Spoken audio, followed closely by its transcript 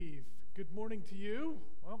Good morning to you.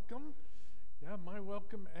 Welcome. Yeah, my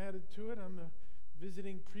welcome added to it. I'm the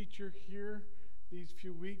visiting preacher here these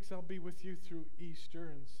few weeks. I'll be with you through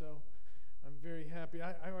Easter, and so I'm very happy.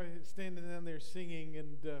 I was standing down there singing,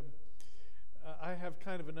 and I have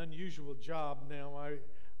kind of an unusual job now.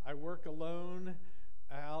 I work alone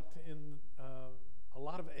out in a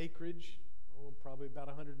lot of acreage, probably about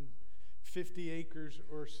 150 acres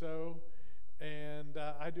or so, and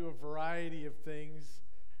I do a variety of things.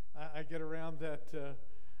 I get around that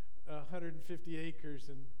 150 acres,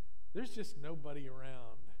 and there's just nobody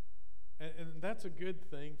around. And that's a good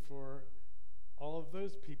thing for all of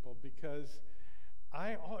those people, because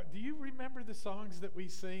do you remember the songs that we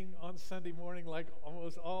sing on Sunday morning, like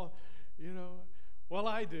almost all, Well,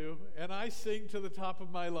 I do, and I sing to the top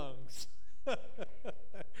of my lungs.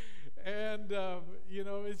 And,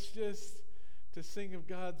 it's just to sing of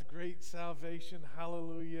God's great salvation,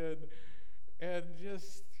 hallelujah, and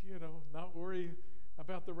just, not worry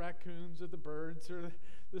about the raccoons or the birds or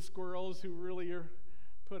the squirrels who really are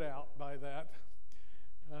put out by that.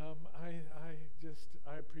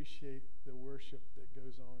 I appreciate the worship that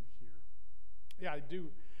goes on here. Yeah,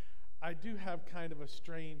 I do have kind of a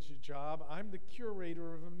strange job. I'm the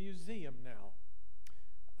curator of a museum now.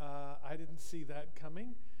 I didn't see that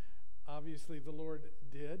coming. Obviously, the Lord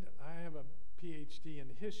did. I have a PhD in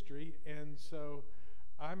history, and so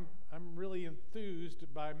I'm really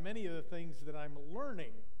enthused by many of the things that I'm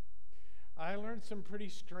learning. I learned some pretty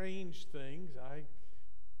strange things.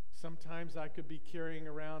 Sometimes I could be carrying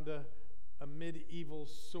around a medieval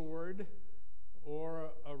sword,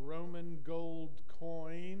 or a Roman gold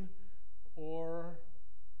coin, or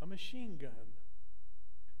a machine gun.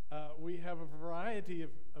 We have a variety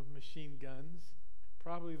of machine guns.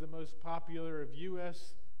 Probably the most popular of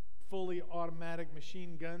U.S. fully automatic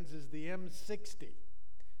machine guns is the M60.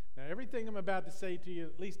 Now, everything I'm about to say to you,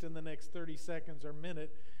 at least in the next 30 seconds or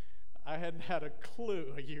minute, I hadn't had a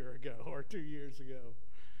clue a year ago or 2 years ago.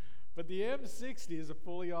 But the M60 is a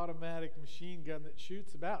fully automatic machine gun that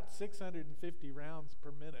shoots about 650 rounds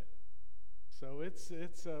per minute. So it's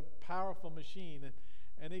a powerful machine,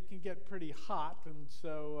 and it can get pretty hot, and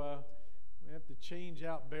so we have to change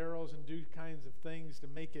out barrels and do kinds of things to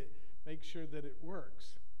make sure that it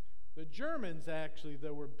works. The Germans actually,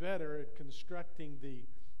 though, were better at constructing the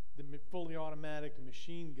fully automatic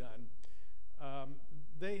machine gun.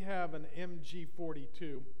 They have an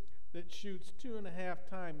MG42 that shoots 2.5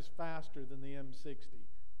 times faster than the M60.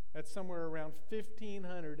 That's somewhere around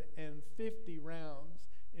 1,550 rounds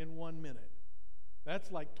in 1 minute.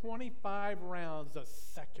 That's like 25 rounds a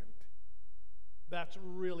second. That's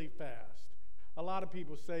really fast. A lot of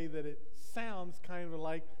people say that it sounds kind of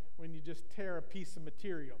like when you just tear a piece of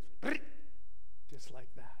material, just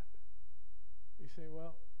like that. You say,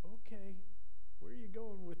 well, okay, where are you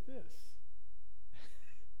going with this?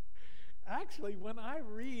 Actually, when I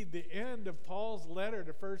read the end of Paul's letter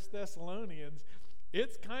to 1 Thessalonians,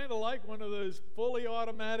 it's kind of like one of those fully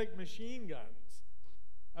automatic machine guns.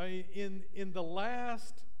 I mean, in the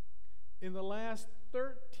last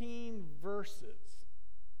 13 verses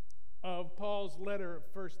of Paul's letter of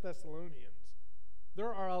 1 Thessalonians,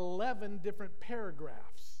 there are 11 different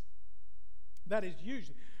paragraphs. That is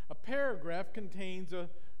usually, a paragraph contains a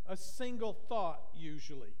single thought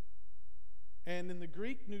usually. And in the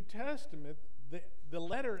Greek New Testament, the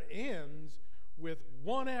letter ends with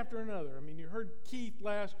one after another. I mean, you heard Keith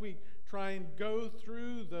last week try and go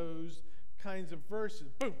through those kinds of verses.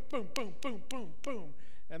 Boom, boom, boom, boom, boom, boom.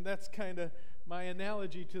 And that's kind of my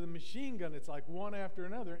analogy to the machine gun. It's like one after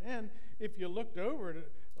another. And if you looked over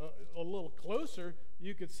it a little closer,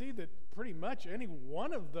 you could see that pretty much any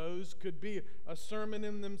one of those could be a sermon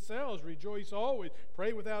in themselves. Rejoice always,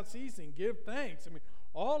 pray without ceasing, give thanks. I mean,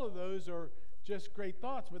 all of those are just great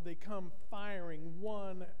thoughts, but they come firing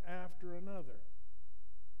one after another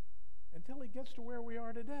until it gets to where we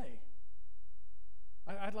are today.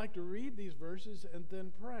 I'd like to read these verses and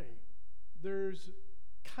then pray. There's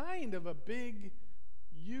kind of a big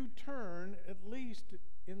U-turn, at least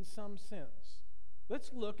in some sense.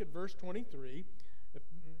 Let's look at verse 23,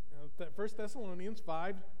 1 Thessalonians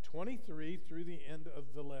 5:23 through the end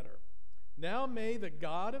of the letter. Now may the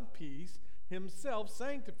God of peace himself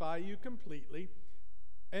sanctify you completely,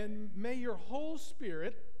 and may your whole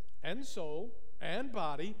spirit and soul and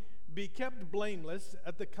body be kept blameless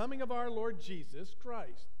at the coming of our Lord Jesus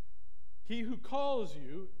Christ. He who calls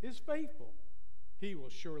you is faithful. He will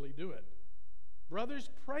surely do it. Brothers,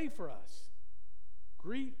 pray for us.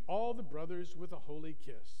 Greet all the brothers with a holy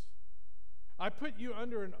kiss. I put you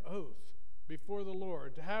under an oath before the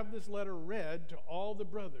Lord to have this letter read to all the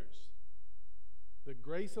brothers. The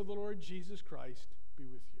grace of the Lord Jesus Christ be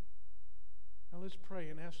with you. let's pray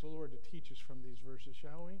and ask the Lord to teach us from these verses,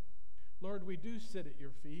 shall we? Lord, we do sit at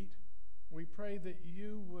your feet. We pray that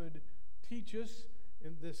you would teach us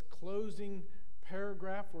in this closing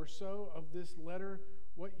paragraph or so of this letter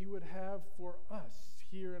what you would have for us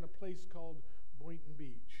here in a place called Boynton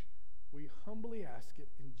Beach. We humbly ask it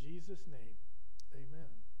in Jesus' name. Amen.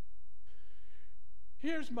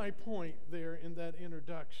 Here's my point there in that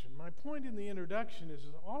introduction. My point in the introduction is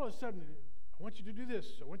all of a sudden, I want you to do this,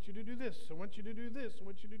 I want you to do this, I want you to do this, I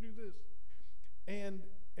want you to do this. And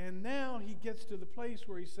now he gets to the place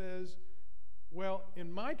where he says, well,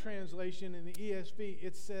 in my translation, in the ESV,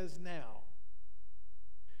 it says now.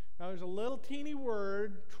 Now, there's a little teeny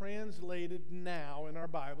word translated now in our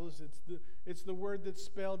Bibles. It's the word that's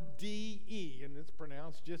spelled D-E, and it's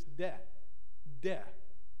pronounced just de.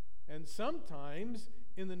 And sometimes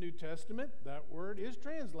in the New Testament, that word is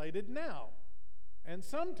translated now. And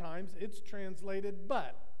sometimes it's translated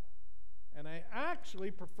but. And I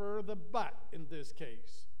actually prefer the but in this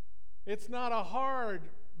case. It's not a hard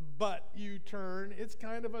but U-turn. It's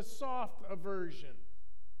kind of a soft aversion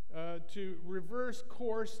to reverse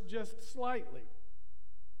course just slightly.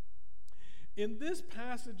 In this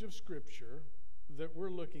passage of Scripture that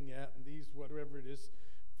we're looking at, in these, whatever it is,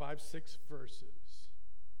 5, 6 verses,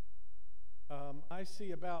 I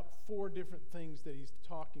see about 4 different things that he's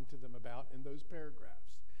talking to them about in those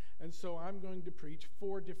paragraphs. And so I'm going to preach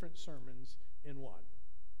 4 different sermons in one.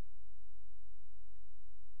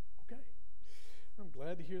 Okay. I'm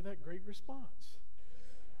glad to hear that great response.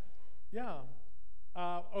 Yeah.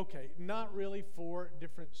 Okay, not really 4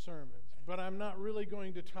 different sermons, but I'm not really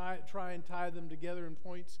going to try and tie them together in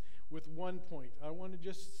points with one point. I want to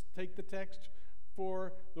just take the text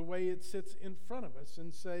for the way it sits in front of us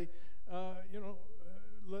and say,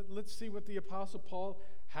 let's see what the Apostle Paul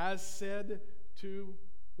has said to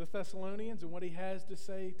the Thessalonians and what he has to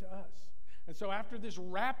say to us. And so after this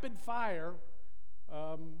rapid fire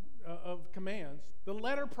of commands, the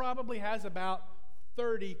letter probably has about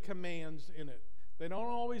 30 commands in it. They don't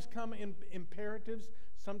always come in imperatives.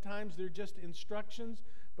 Sometimes they're just instructions.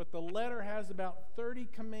 But the letter has about 30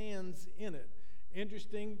 commands in it.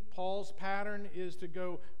 Interesting, Paul's pattern is to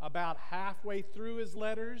go about halfway through his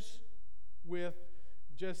letters with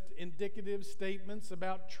just indicative statements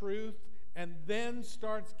about truth and then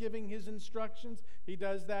starts giving his instructions. He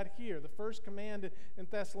does that here. The first command in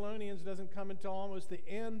Thessalonians doesn't come until almost the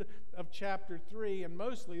end of chapter 3, and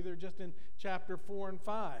mostly they're just in chapter 4 and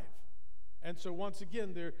 5. And so once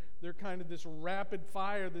again, they're kind of this rapid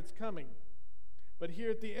fire that's coming. But here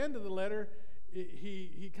at the end of the letter,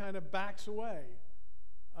 he kind of backs away.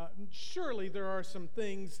 Surely there are some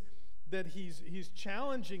things that he's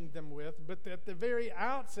challenging them with, but at the very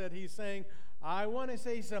outset he's saying, I want to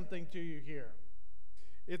say something to you here.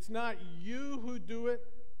 It's not you who do it,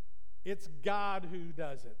 it's God who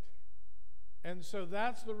does it. And so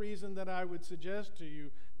that's the reason that I would suggest to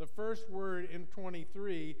you the first word in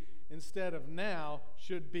 23 instead of now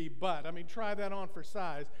should be but. I mean, try that on for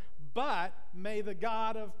size. But may the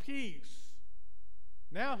God of peace.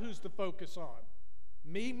 Now who's the focus on?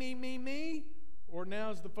 Me? Or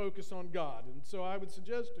now's the focus on God? And so I would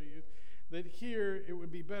suggest to you that here it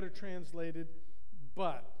would be better translated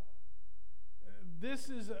but. This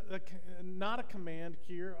is not a command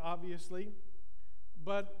here, obviously,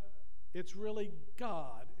 but it's really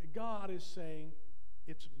God. God is saying,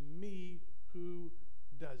 it's me who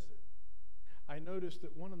does it. I noticed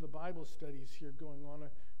that one of the Bible studies here going on,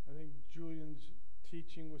 I think Julian's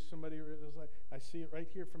teaching with somebody, it was like, I see it right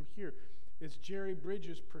here from here. It's Jerry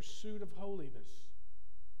Bridges' Pursuit of Holiness.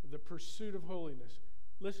 The Pursuit of Holiness.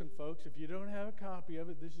 Listen, folks, if you don't have a copy of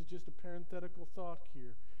it, this is just a parenthetical thought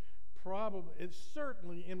here. It's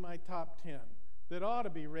certainly in my top 10 that ought to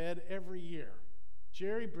be read every year.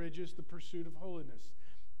 Jerry Bridges, The Pursuit of Holiness.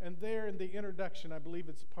 And there in the introduction, I believe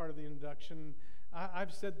it's part of the introduction,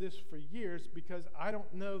 I've said this for years because I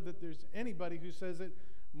don't know that there's anybody who says it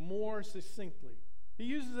more succinctly. He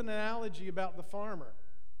uses an analogy about the farmer.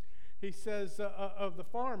 He says of the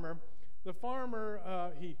farmer,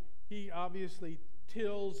 he obviously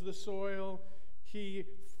tills the soil, he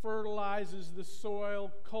fertilizes the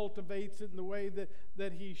soil, cultivates it in the way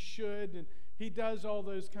that he should, and he does all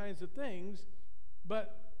those kinds of things.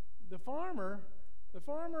 But the farmer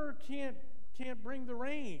can't bring the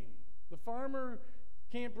rain. The farmer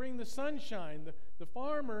can't bring the sunshine. The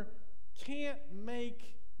farmer can't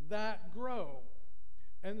make that grow.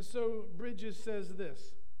 And so Bridges says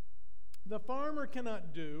this: the farmer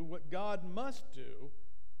cannot do what God must do,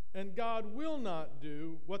 and God will not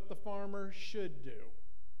do what the farmer should do.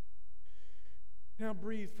 Now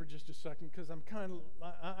breathe for just a second, because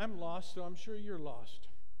I'm lost, so I'm sure you're lost.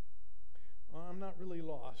 I'm not really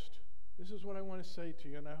lost. This is what I want to say to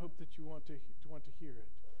you, and I hope that you want to hear it.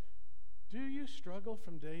 Do you struggle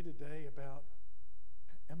from day to day about,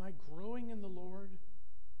 am I growing in the Lord?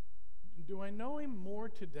 Do I know Him more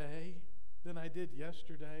today than I did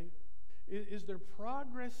yesterday? Is there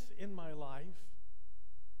progress in my life?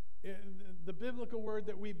 The biblical word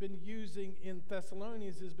that we've been using in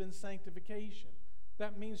Thessalonians has been sanctification.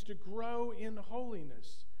 That means to grow in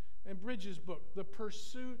holiness. And Bridges' book, The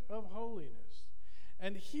Pursuit of Holiness.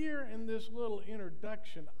 And here in this little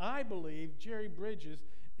introduction, I believe Jerry Bridges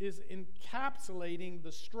is encapsulating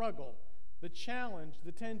the struggle, the challenge,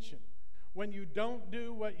 the tension. When you don't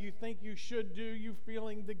do what you think you should do, you're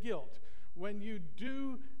feeling the guilt. When you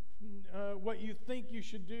do what you think you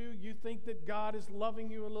should do, you think that God is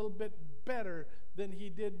loving you a little bit better than He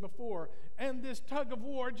did before. And this tug of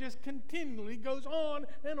war just continually goes on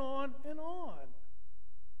and on and on.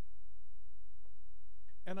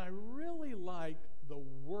 And I really like the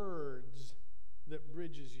words that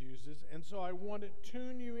Bridges uses, and so I want to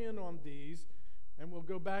tune you in on these, and we'll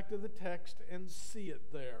go back to the text and see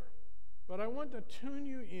it there. But I want to tune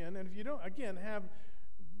you in, and if you don't, again, have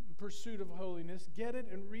pursuit of holiness, get it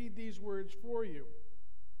and read these words for you.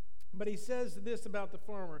 But he says this about the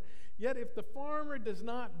farmer. Yet if the farmer does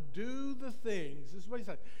not do the things, this is what he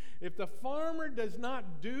says, if the farmer does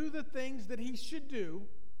not do the things that he should do,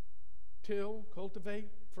 till, cultivate,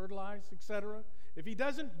 fertilize, etc., if he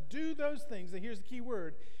doesn't do those things, and here's the key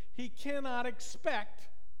word, he cannot expect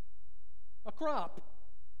a crop.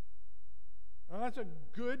 Now that's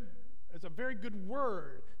a very good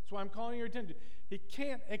word. That's why I'm calling your attention. He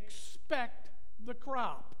can't expect the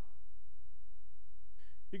crop.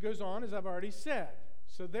 He goes on, as I've already said.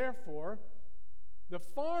 So therefore, the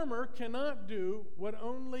farmer cannot do what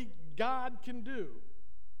only God can do.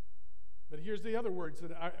 But here's the other words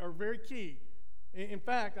that are very key. In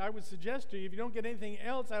fact, I would suggest to you, if you don't get anything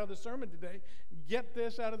else out of the sermon today, get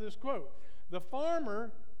this out of this quote. The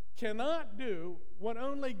farmer cannot do what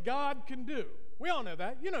only God can do. We all know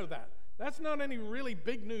that. You know that. That's not any really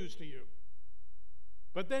big news to you.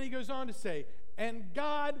 But then he goes on to say, and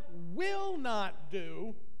God will not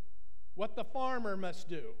do what the farmer must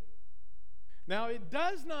do. Now, it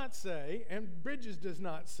does not say, and Bridges does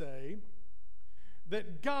not say,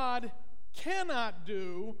 that God cannot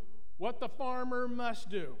do what the farmer must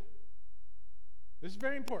do. This is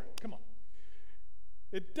very important. Come on.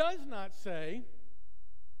 It does not say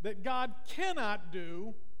that God cannot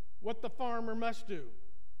do what the farmer must do.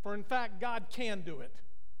 For in fact, God can do it.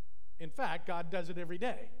 In fact, God does it every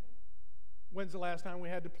day. When's the last time we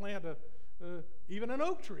had to plant even an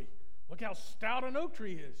oak tree? Look how stout an oak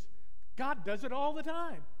tree is. God does it all the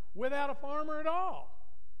time without a farmer at all.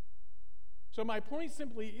 So my point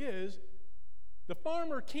simply is, the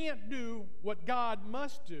farmer can't do what God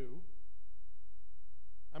must do.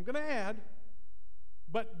 I'm going to add,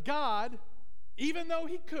 but God, even though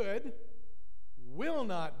He could, will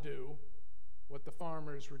not do what the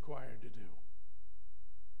farmer is required to do.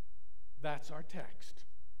 That's our text.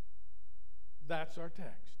 That's our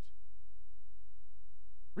text.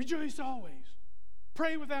 Rejoice always.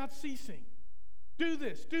 Pray without ceasing. Do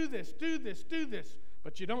this, do this, do this, do this.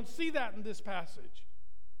 But you don't see that in this passage.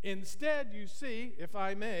 Instead, you see, if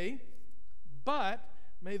I may, but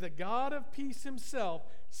may the God of peace Himself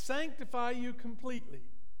sanctify you completely,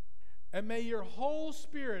 and may your whole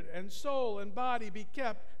spirit and soul and body be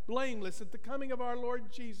kept blameless at the coming of our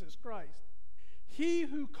Lord Jesus Christ. He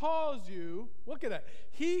who calls you, look at that,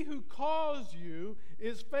 He who calls you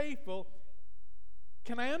is faithful.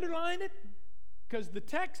 Can I underline it? Because the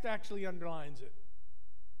text actually underlines it.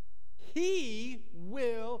 He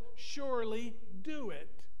will surely do it.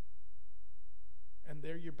 And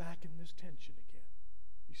there you're back in this tension again.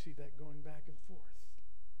 You see that going back and forth.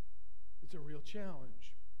 It's a real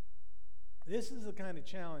challenge. This is the kind of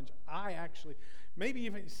challenge I actually, maybe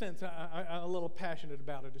even since I'm a little passionate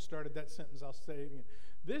about it. I started that sentence, I'll say it again.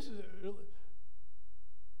 This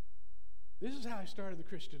is how I started the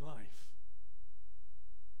Christian life.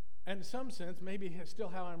 And in some sense, maybe still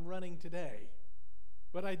how I'm running today.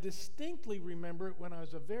 But I distinctly remember it when I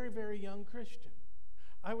was a very, very young Christian.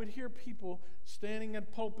 I would hear people standing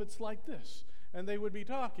at pulpits like this, and they would be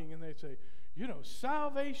talking, and they'd say, you know,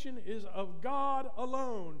 salvation is of God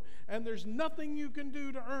alone, and there's nothing you can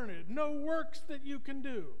do to earn it, no works that you can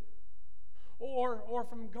do. Or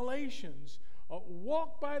from Galatians,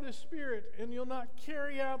 walk by the Spirit, and you'll not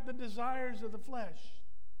carry out the desires of the flesh.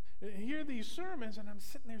 And hear these sermons, and I'm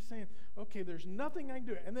sitting there saying, okay, there's nothing I can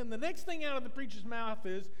do. And then the next thing out of the preacher's mouth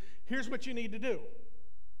is, here's what you need to do.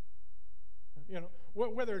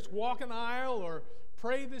 whether it's walk an aisle or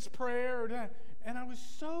pray this prayer or that. And I was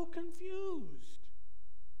so confused.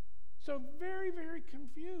 So very, very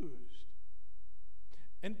confused.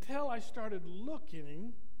 Until I started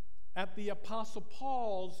looking at the Apostle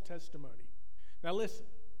Paul's testimony. Now listen,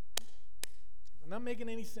 I'm not making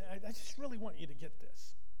any sense. I just really want you to get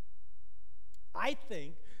this. I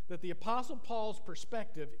think that the Apostle Paul's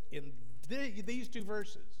perspective in these two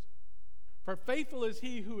verses, for faithful is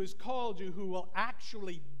he who has called you, who will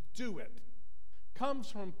actually do it, comes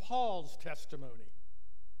from Paul's testimony.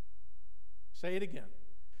 Say it again.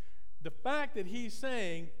 The fact that he's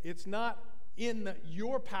saying it's not in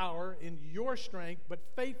your power, in your strength, but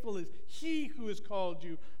faithful is he who has called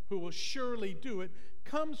you, who will surely do it,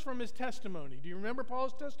 comes from his testimony. Do you remember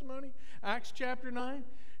Paul's testimony? Acts chapter 9.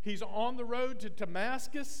 He's on the road to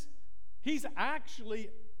Damascus. He's actually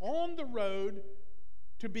on the road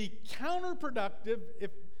to be counterproductive,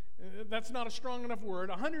 if that's not a strong enough word,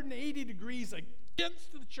 180 degrees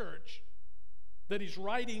against the church that he's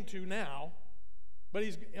writing to now. But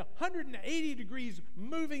he's 180 degrees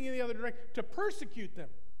moving in the other direction to persecute them,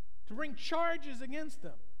 to bring charges against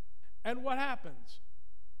them. And what happens?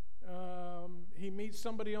 He meets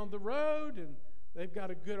somebody on the road, and they've got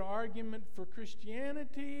a good argument for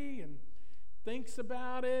Christianity, and thinks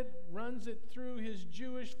about it, runs it through his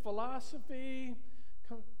Jewish philosophy.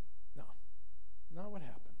 No, not what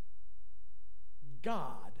happened.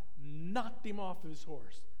 God knocked him off his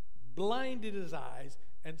horse, blinded his eyes,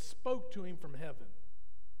 and spoke to him from heaven.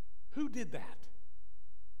 Who did that?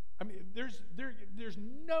 I mean, there's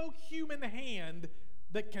no human hand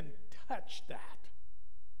that can touch that.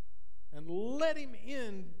 And led him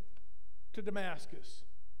in to Damascus,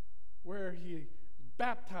 where he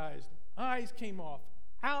baptized, eyes came off,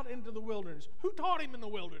 out into the wilderness. Who taught him in the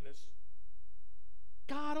wilderness?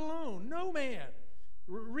 God alone, no man.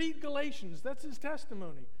 Read Galatians, that's his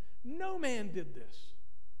testimony. No man did this.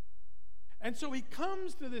 And so he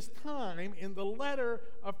comes to this time in the letter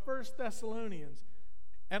of 1 Thessalonians,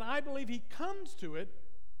 and I believe he comes to it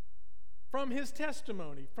from his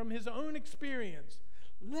testimony, from his own experience.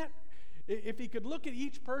 If he could look at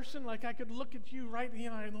each person like I could look at you right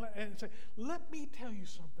now and say, let me tell you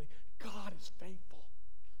something. God is faithful.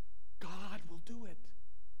 God will do it.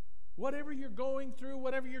 Whatever you're going through,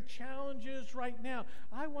 whatever your challenge is right now,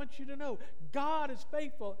 I want you to know God is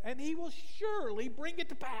faithful, and he will surely bring it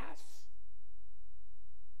to pass.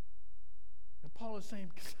 And Paul is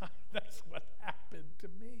saying, that's what happened to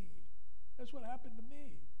me. That's what happened to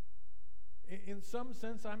me. In some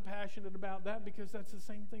sense, I'm passionate about that because that's the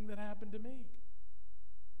same thing that happened to me.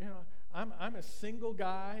 I'm a single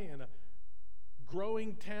guy in a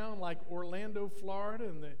growing town like Orlando, Florida,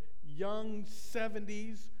 in the young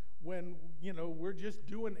 70s when, we're just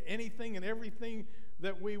doing anything and everything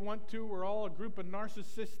that we want to. We're all a group of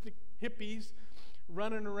narcissistic hippies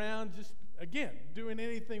running around just, again, doing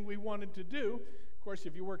anything we wanted to do. Of course,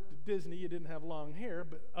 if you worked at Disney, you didn't have long hair,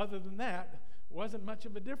 but other than that, wasn't much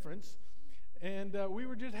of a difference. And we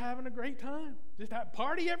were just having a great time. Just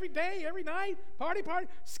party every day, every night. Party.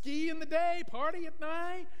 Ski in the day, party at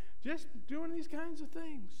night. Just doing these kinds of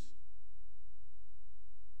things.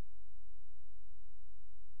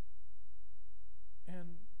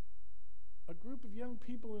 And a group of young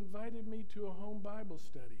people invited me to a home Bible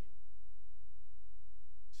study.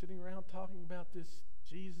 Sitting around talking about this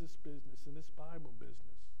Jesus business and this Bible business.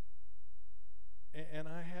 And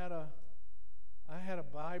I had a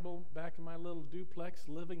Bible back in my little duplex,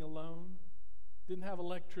 living alone. Didn't have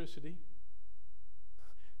electricity.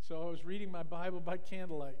 So I was reading my Bible by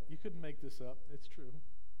candlelight. You couldn't make this up. It's true.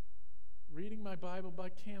 Reading my Bible by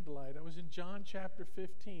candlelight. I was in John chapter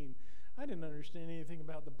 15. I didn't understand anything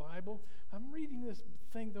about the Bible. I'm reading this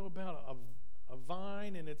thing, though, about a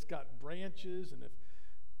vine, and it's got branches, and if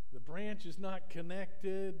the branch is not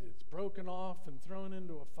connected, it's broken off and thrown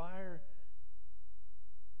into a fire.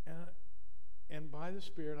 And by the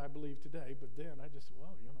Spirit, I believe today, but then I just said, wow,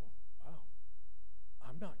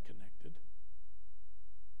 I'm not connected.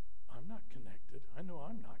 I'm not connected. I know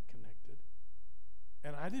I'm not connected.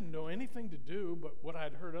 And I didn't know anything to do but what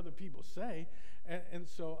I'd heard other people say. And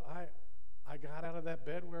so I got out of that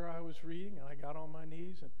bed where I was reading, and I got on my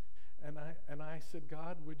knees, and I said,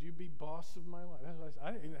 God, would you be boss of my life? That's what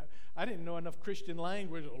I said. I didn't know enough Christian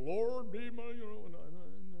language. Lord, be my,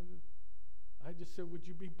 I just said, would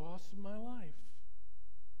you be boss of my life?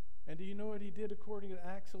 And do you know what he did according to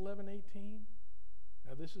Acts 11:18?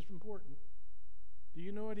 Now this is important. Do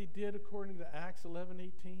you know what he did according to Acts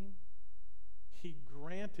 11:18? He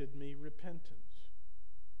granted me repentance.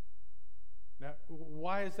 Now,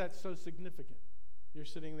 why is that so significant? You're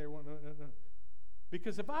sitting there, no.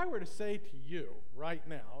 Because if I were to say to you right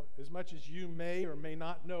now, as much as you may or may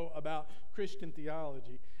not know about Christian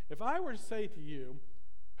theology, if I were to say to you,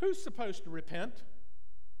 who's supposed to repent?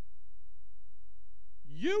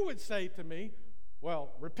 You would say to me,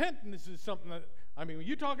 well, repentance is something that, when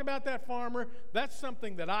you talk about that farmer, that's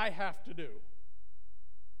something that I have to do.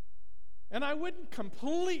 And I wouldn't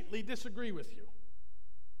completely disagree with you,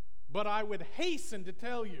 but I would hasten to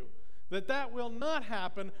tell you that that will not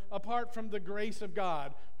happen apart from the grace of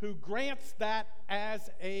God, who grants that as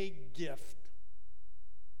a gift.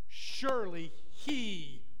 Surely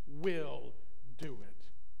He will do it.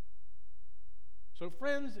 So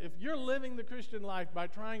friends, if you're living the Christian life by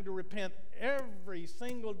trying to repent every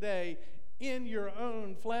single day in your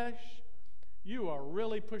own flesh, you are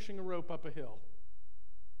really pushing a rope up a hill.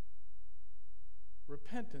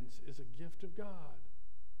 Repentance is a gift of God.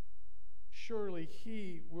 Surely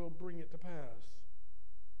He will bring it to pass.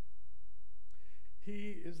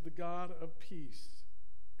 He is the God of peace,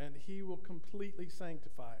 and He will completely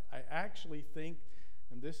sanctify. I actually think,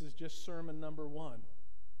 and this is just sermon number 1,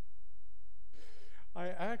 I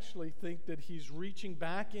actually think that He's reaching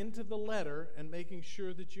back into the letter and making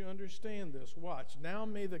sure that you understand this. Watch. Now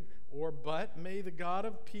may the God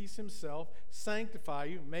of peace Himself sanctify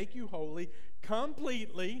you, make you holy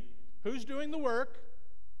completely. Who's doing the work?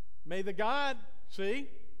 May the God, see,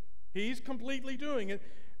 He's completely doing it.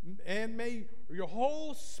 And may your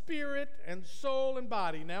whole spirit and soul and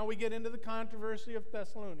body. Now we get into the controversy of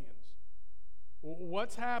Thessalonians.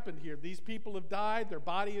 What's happened here? These people have died. Their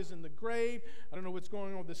body is in the grave. I don't know what's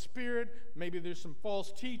going on with the spirit. Maybe there's some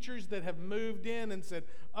false teachers that have moved in and said,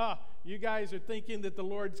 you guys are thinking that the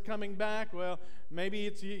Lord's coming back. Well, maybe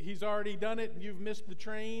He's already done it and you've missed the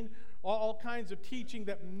train. All kinds of teaching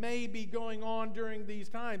that may be going on during these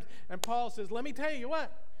times. And Paul says, let me tell you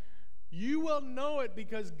what. You will know it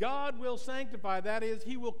because God will sanctify. That is,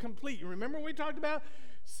 He will complete. You remember we talked about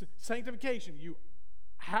sanctification. You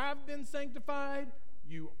have been sanctified,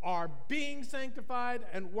 you are being sanctified,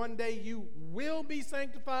 and one day you will be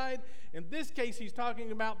sanctified. In this case, he's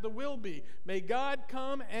talking about the will be. May God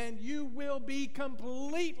come and you will be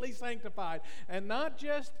completely sanctified. And not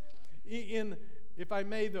just in, if I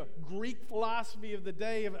may, the Greek philosophy of the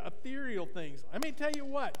day of ethereal things. Let me tell you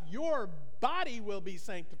what, your body will be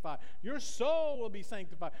sanctified. Your soul will be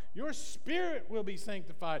sanctified. Your spirit will be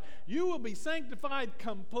sanctified. You will be sanctified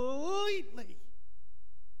completely.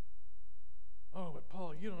 Oh, but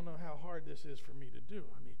Paul, you don't know how hard this is for me to do.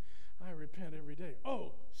 I repent every day.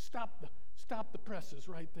 Oh, stop the presses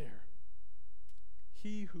right there.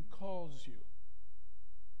 He who calls you,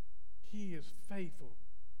 He is faithful.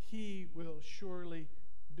 He will surely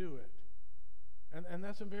do it. And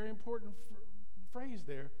that's a very important phrase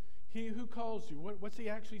there. He who calls you. What's he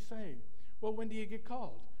actually saying? Well, when do you get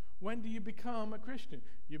called? When do you become a Christian?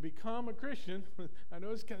 You become a Christian. I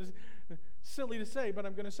know it's kind of silly to say, but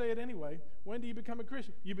I'm going to say it anyway. When do you become a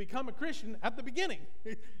Christian? You become a Christian at the beginning.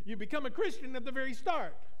 You become a Christian at the very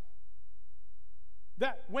start.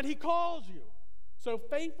 That when He calls you. So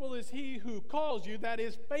faithful is He who calls you. That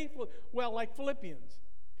is faithful. Well, like Philippians.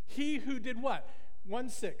 He who did what?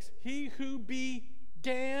 1:6. He who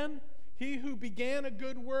began a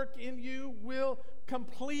good work in you will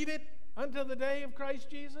complete it until the day of Christ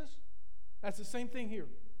Jesus. That's the same thing here.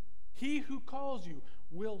 He who calls you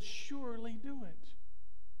will surely do it.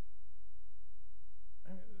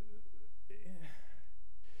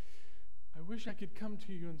 I wish I could come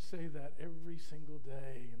to you and say that every single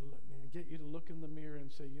day and get you to look in the mirror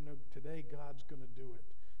and say, today God's going to do it.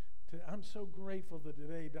 I'm so grateful that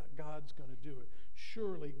today God's going to do it.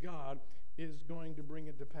 Surely God is going to bring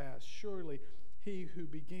it to pass. Surely He who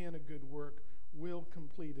began a good work will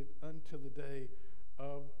complete it unto the day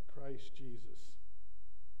of Christ Jesus.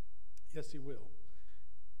 Yes, He will.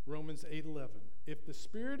 Romans 8:11. If the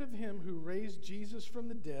Spirit of Him who raised Jesus from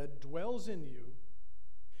the dead dwells in you,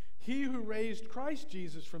 He who raised Christ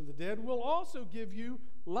Jesus from the dead will also give you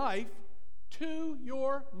life to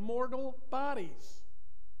your mortal bodies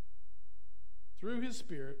through His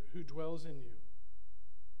Spirit who dwells in you.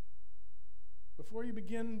 Before you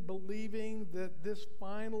begin believing that this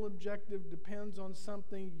final objective depends on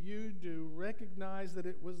something you do, recognize that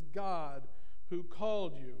it was God who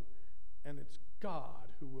called you, and it's God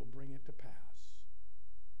who will bring it to pass.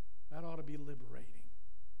 That ought to be liberating.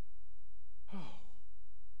 Oh,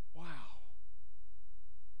 wow.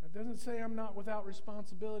 That doesn't say I'm not without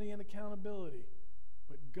responsibility and accountability,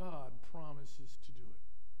 but God promises to do it.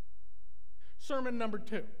 Sermon number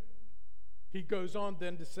 2. He goes on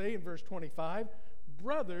then to say in verse 25,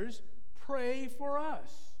 brothers, pray for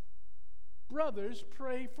us. Brothers,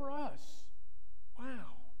 pray for us.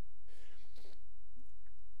 Wow.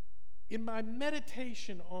 in my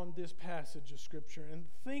meditation on this passage of Scripture and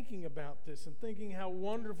thinking about this and thinking how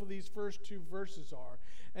wonderful these first two verses are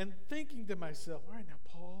and thinking to myself, all right, now,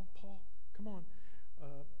 Paul, come on.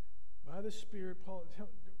 By the Spirit, Paul,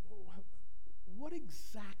 what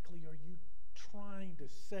exactly are you trying to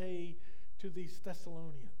say to these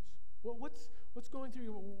Thessalonians? What's going through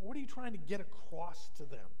you? What are you trying to get across to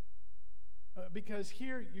them? Because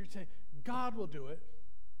here you're saying, God will do it.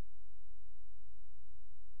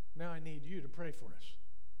 Now I need you to pray for us.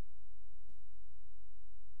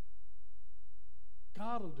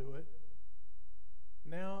 God will do it.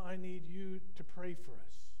 Now I need you to pray for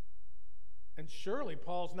us. And surely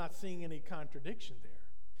Paul's not seeing any contradiction there.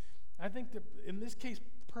 I think that in this case,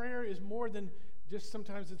 prayer is more than just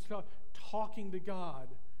sometimes it's about talking to God,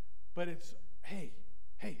 but it's, hey,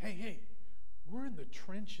 we're in the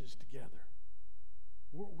trenches together.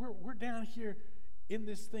 We're down here in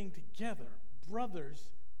this thing together.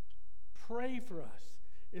 Brothers, pray for us.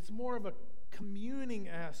 It's more of a communing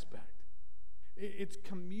aspect. It's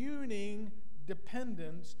communing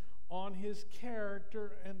dependence on his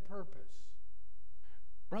character and purpose.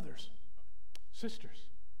 Brothers, sisters,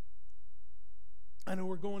 I know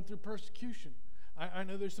we're going through persecution. I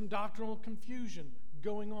know there's some doctrinal confusion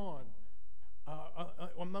going on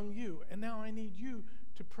among you, and now I need you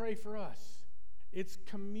to pray for us. It's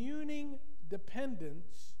communing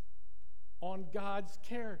dependence on God's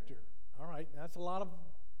character. All right, that's a lot of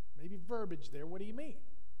maybe verbiage there. What do you mean?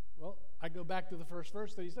 Well, I go back to the first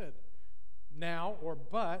verse that he said. Now, or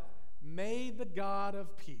but, may the God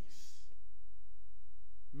of peace.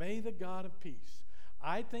 May the God of peace.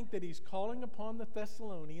 I think that he's calling upon the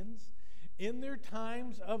Thessalonians in their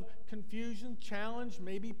times of confusion, challenge,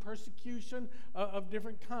 maybe persecution of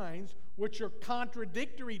different kinds, which are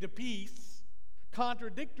contradictory to peace.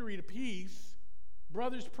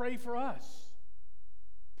 Brothers, pray for us.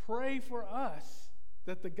 Pray for us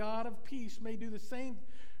that the God of peace may do the same.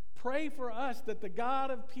 Pray for us that the God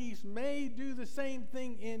of peace may do the same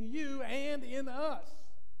thing in you and in us.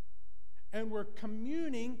 And we're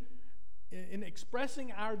communing in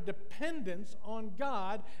expressing our dependence on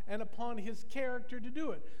God and upon his character to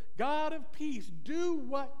do it. God of peace, do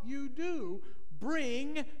what you do.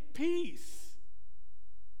 Bring peace.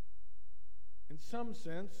 In some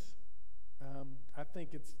sense, I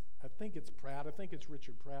think it's Pratt. I think it's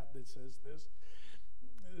Richard Pratt that says this.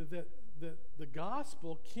 That the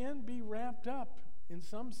gospel can be wrapped up in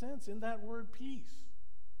some sense in that word peace.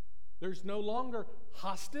 There's no longer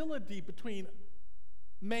hostility between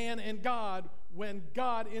man and God when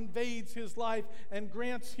God invades his life and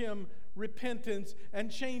grants him repentance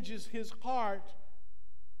and changes his heart,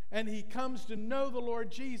 and he comes to know the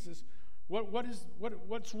Lord Jesus.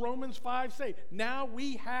 What's Romans 5 say? Now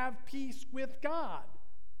we have peace with God.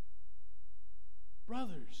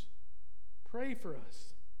 Brothers, pray for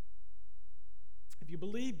us. If you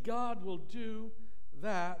believe God will do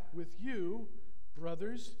that with you,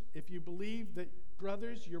 brothers, if you believe that,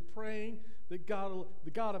 brothers, you're praying that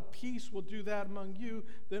the God of peace will do that among you,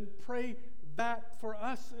 then pray that for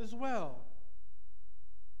us as well.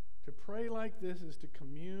 To pray like this is to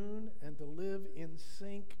commune and to live in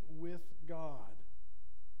sync with God.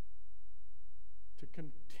 To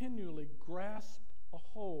continually grasp a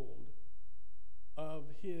hold of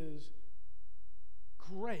his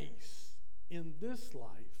grace in this life,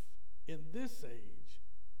 in this age,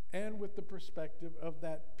 and with the perspective of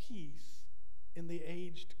that peace in the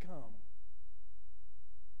age to come.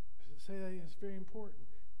 Say that is very important.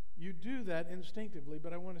 You do that instinctively,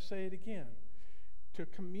 but I want to say it again. To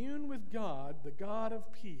commune with God, the God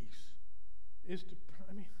of peace, is to,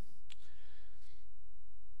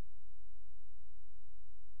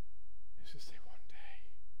 is to say one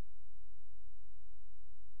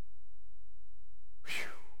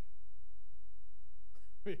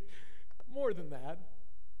day. More than that,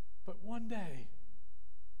 but one day.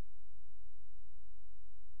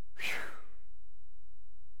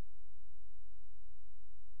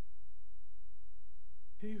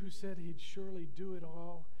 He who said he'd surely do it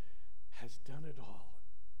all has done it all.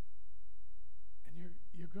 And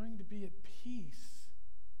you're going to be at peace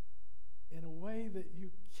in a way that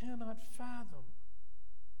you cannot fathom.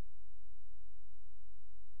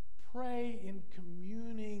 Pray in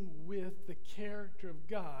communing with the character of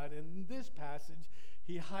God. And in this passage,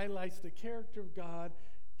 he highlights the character of God.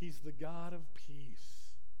 He's the God of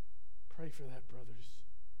peace. Pray for that, brothers.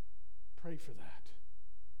 Pray for that.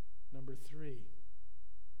 Number 3.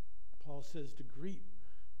 Paul says to greet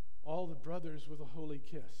all the brothers with a holy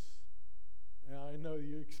kiss. Now, I know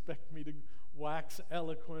you expect me to wax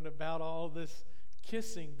eloquent about all this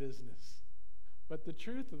kissing business, But the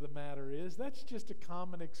truth of the matter is that's just a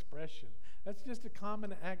common expression. That's just a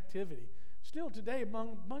common activity. Still today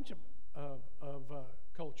among a bunch of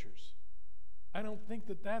cultures. I don't think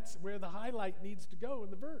that that's where the highlight needs to go in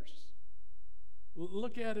the verse.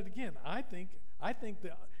 Look at it again. I think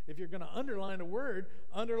that if you're going to underline a word,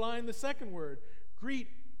 underline the second word. Greet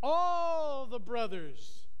all the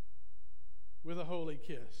brothers with a holy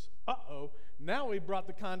kiss. Now we brought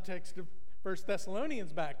the context of 1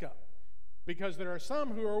 Thessalonians back up. Because there are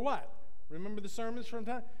some who are what? Remember the sermons from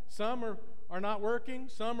time? Some are not working.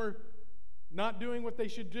 Some are not doing what they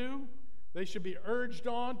should do. They should be urged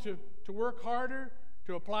on to work harder,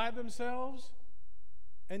 to apply themselves.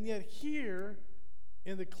 And yet here,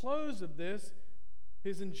 in the close of this,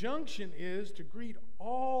 his injunction is to greet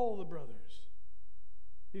all the brothers.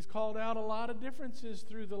 He's called out a lot of differences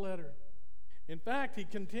through the letter. In fact, he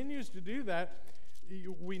continues to do that.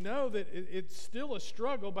 We know that it's still a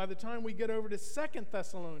struggle by the time we get over to 2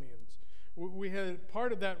 Thessalonians. We had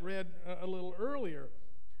part of that read a little earlier.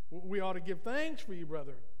 We ought to give thanks for you,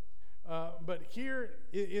 brother. But here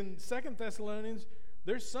in 2 Thessalonians,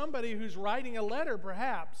 there's somebody who's writing a letter,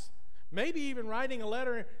 perhaps, maybe even writing a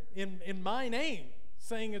letter in my name,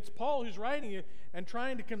 saying it's Paul who's writing it and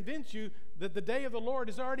trying to convince you that the day of the Lord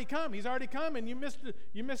has already come. He's already come and you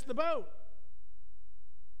missed the boat.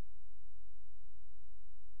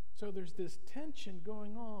 So there's this tension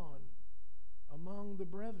going on among the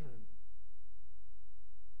brethren.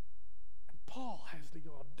 And Paul has the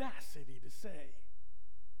audacity to say,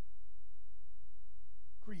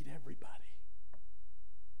 greet everybody.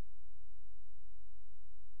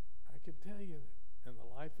 I can tell you that in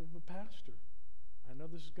the life of a pastor, I know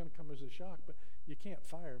this is going to come as a shock, but you can't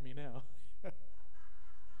fire me now.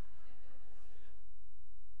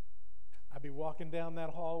 I'd be walking down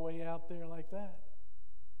that hallway out there like that.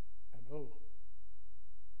 And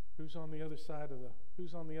who's on the other side of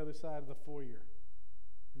the foyer?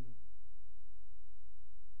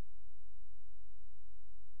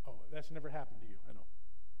 Oh, that's never happened to you, I know.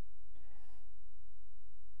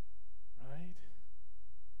 Right?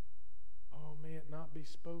 Oh, may it not be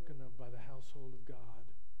spoken of by the household of God.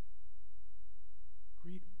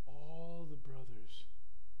 Greet all the brothers.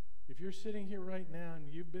 If you're sitting here right now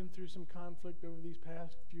and you've been through some conflict over these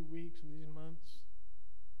past few weeks and these months,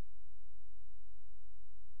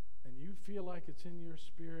 and you feel like it's in your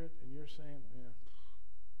spirit and you're saying,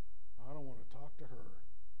 I don't want to talk to her.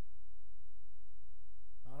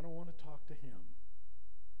 I don't want to talk to him.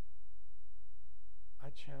 I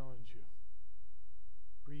challenge you.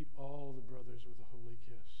 Greet all the brothers with a holy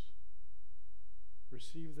kiss.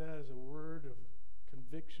 Receive that as a word of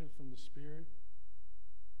conviction from the Spirit.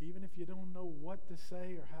 Even if you don't know what to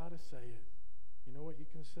say or how to say it, you know what you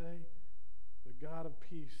can say? The God of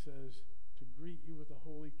peace says to greet you with a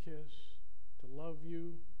holy kiss, to love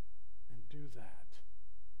you, and do that.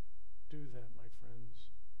 Do that, my friends.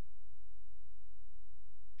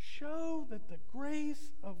 Show that the grace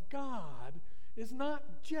of God is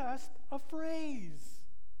not just a phrase.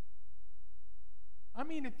 I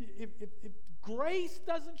mean, if grace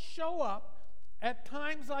doesn't show up at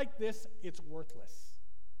times like this, it's worthless.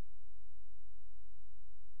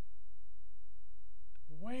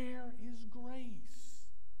 Where is grace?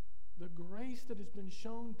 The grace that has been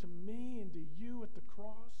shown to me and to you at the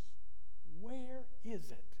cross, where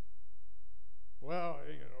is it? Well,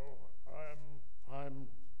 I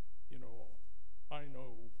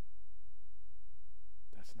know.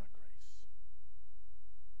 That's not grace.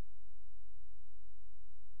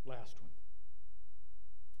 Last one.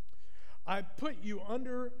 I put you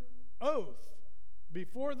under oath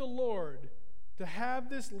before the Lord to have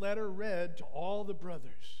this letter read to all the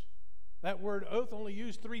brothers. That word oath only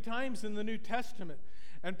used 3 times in the New Testament.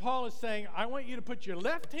 And Paul is saying, I want you to put your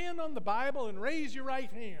left hand on the Bible and raise your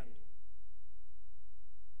right hand.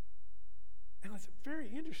 And it's very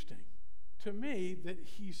interesting to me that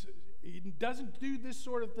he doesn't do this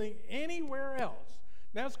sort of thing anywhere else.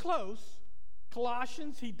 Now it's close.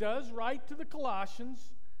 Colossians, he does write to the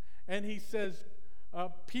Colossians, and he says,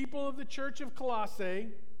 people of the church of Colossae,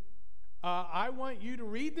 I want you to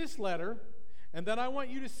read this letter, and then I want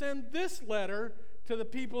you to send this letter to the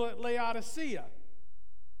people at Laodicea.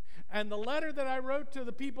 And the letter that I wrote to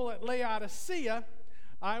the people at Laodicea,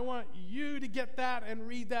 I want you to get that and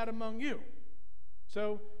read that among you.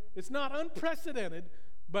 So it's not unprecedented,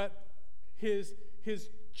 but his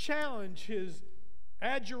challenge, his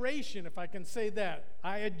adjuration, if I can say that,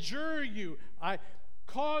 I adjure you, I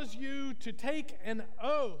cause you to take an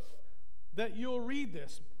oath that you'll read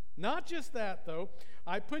this. Not just that, though.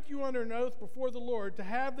 I put you under an oath before the Lord to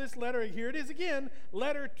have this letter, here it is again,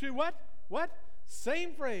 letter to what? What?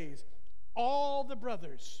 Same phrase. all the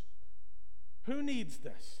brothers. Who needs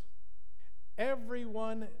this?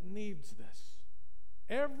 Everyone needs this.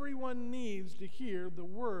 Everyone needs to hear the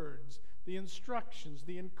words, the instructions,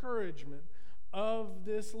 the encouragement of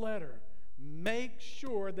this letter. Make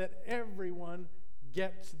sure that everyone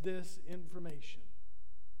gets this information.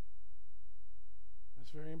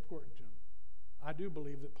 That's very important to him. I do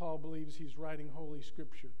believe that Paul believes he's writing Holy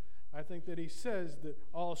Scripture. I think that he says that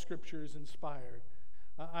all Scripture is inspired.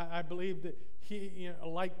 I believe that he,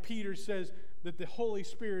 like Peter says, that the Holy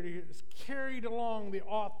Spirit has carried along the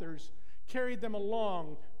authors, carried them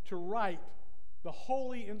along to write the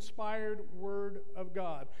holy, inspired Word of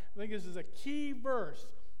God. I think this is a key verse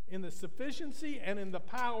in the sufficiency and in the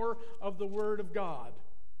power of the Word of God.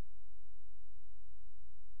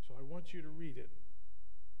 So I want you to read it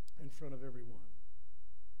in front of everyone.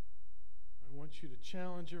 I want you to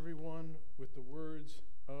challenge everyone with the words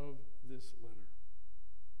of this letter.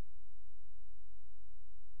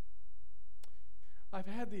 I've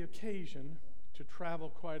had the occasion to travel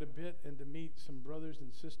quite a bit and to meet some brothers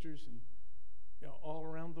and sisters all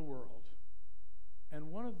around the world.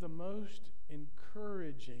 And one of the most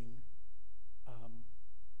encouraging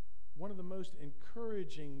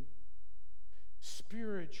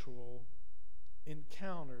spiritual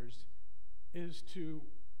encounters is to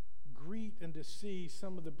greet and to see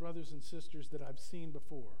some of the brothers and sisters that I've seen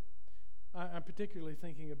before. I'm particularly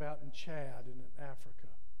thinking about in Chad and in Africa.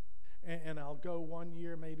 And I'll go 1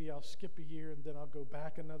 year, maybe I'll skip a year, and then I'll go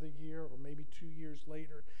back another year, or maybe 2 years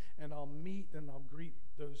later, and I'll meet and I'll greet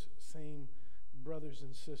those same brothers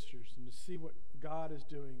and sisters and to see what God is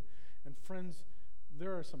doing. And friends,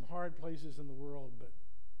 there are some hard places in the world, but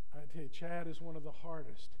I tell you, Chad is one of the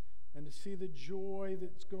hardest. And to see the joy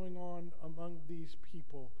that's going on among these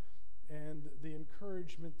people and the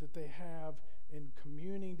encouragement that they have in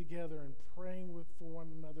communing together and praying for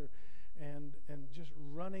one another and just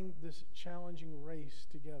running this challenging race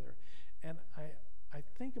together. And I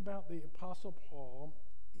think about the Apostle Paul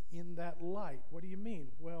in that light. What do you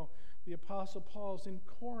mean? Well, the Apostle Paul's in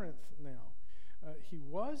Corinth now. He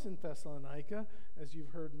was in Thessalonica, as you've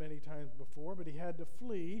heard many times before, but he had to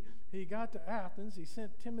flee. He got to Athens. He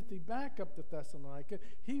sent Timothy back up to Thessalonica.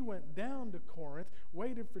 He went down to Corinth,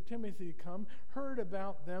 waited for Timothy to come, heard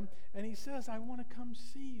about them, and he says, I want to come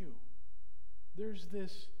see you. There's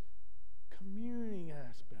this communing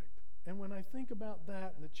aspect. And when I think about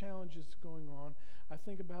that and the challenges going on, I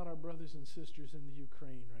think about our brothers and sisters in the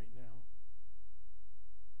Ukraine right now.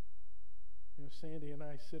 Sandy and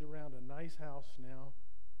I sit around a nice house now.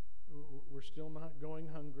 We're still not going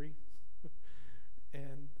hungry.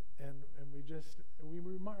 and we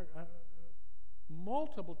remark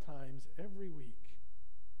multiple times every week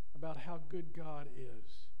about how good God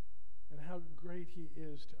is and how great he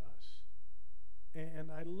is to us.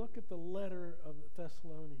 And I look at the letter of the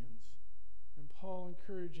Thessalonians and Paul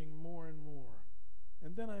encouraging more and more.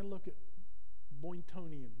 And then I look at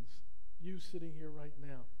Boyntonians, you sitting here right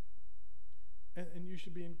now. And you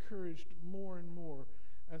should be encouraged more and more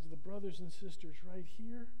as the brothers and sisters right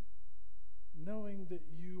here, knowing that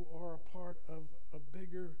you are a part of a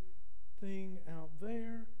bigger thing out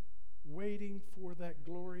there, waiting for that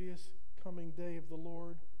glorious coming day of the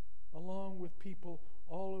Lord, along with people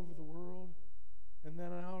all over the world. And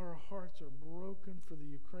then our hearts are broken for the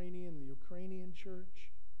Ukrainian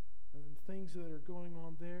church, and things that are going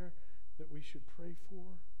on there that we should pray for.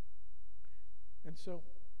 And so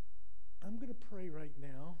I'm going to pray right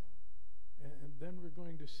now, and then we're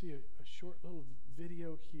going to see a short little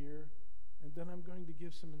video here, and then I'm going to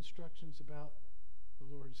give some instructions about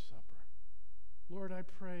the Lord's Supper. Lord, I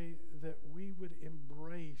pray that we would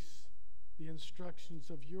embrace the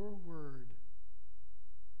instructions of your word,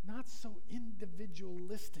 not so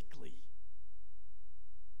individualistically,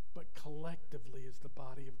 but collectively as the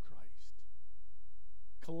body of Christ.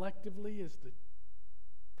 Collectively as the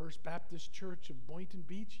First Baptist Church of Boynton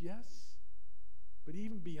Beach, yes, but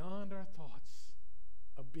even beyond our thoughts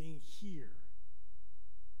of being here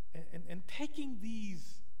and taking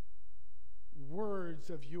these words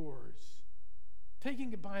of yours,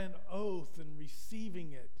 taking it by an oath and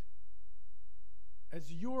receiving it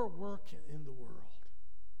as your work in the world.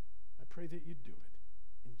 I pray that you do it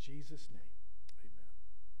in Jesus' name.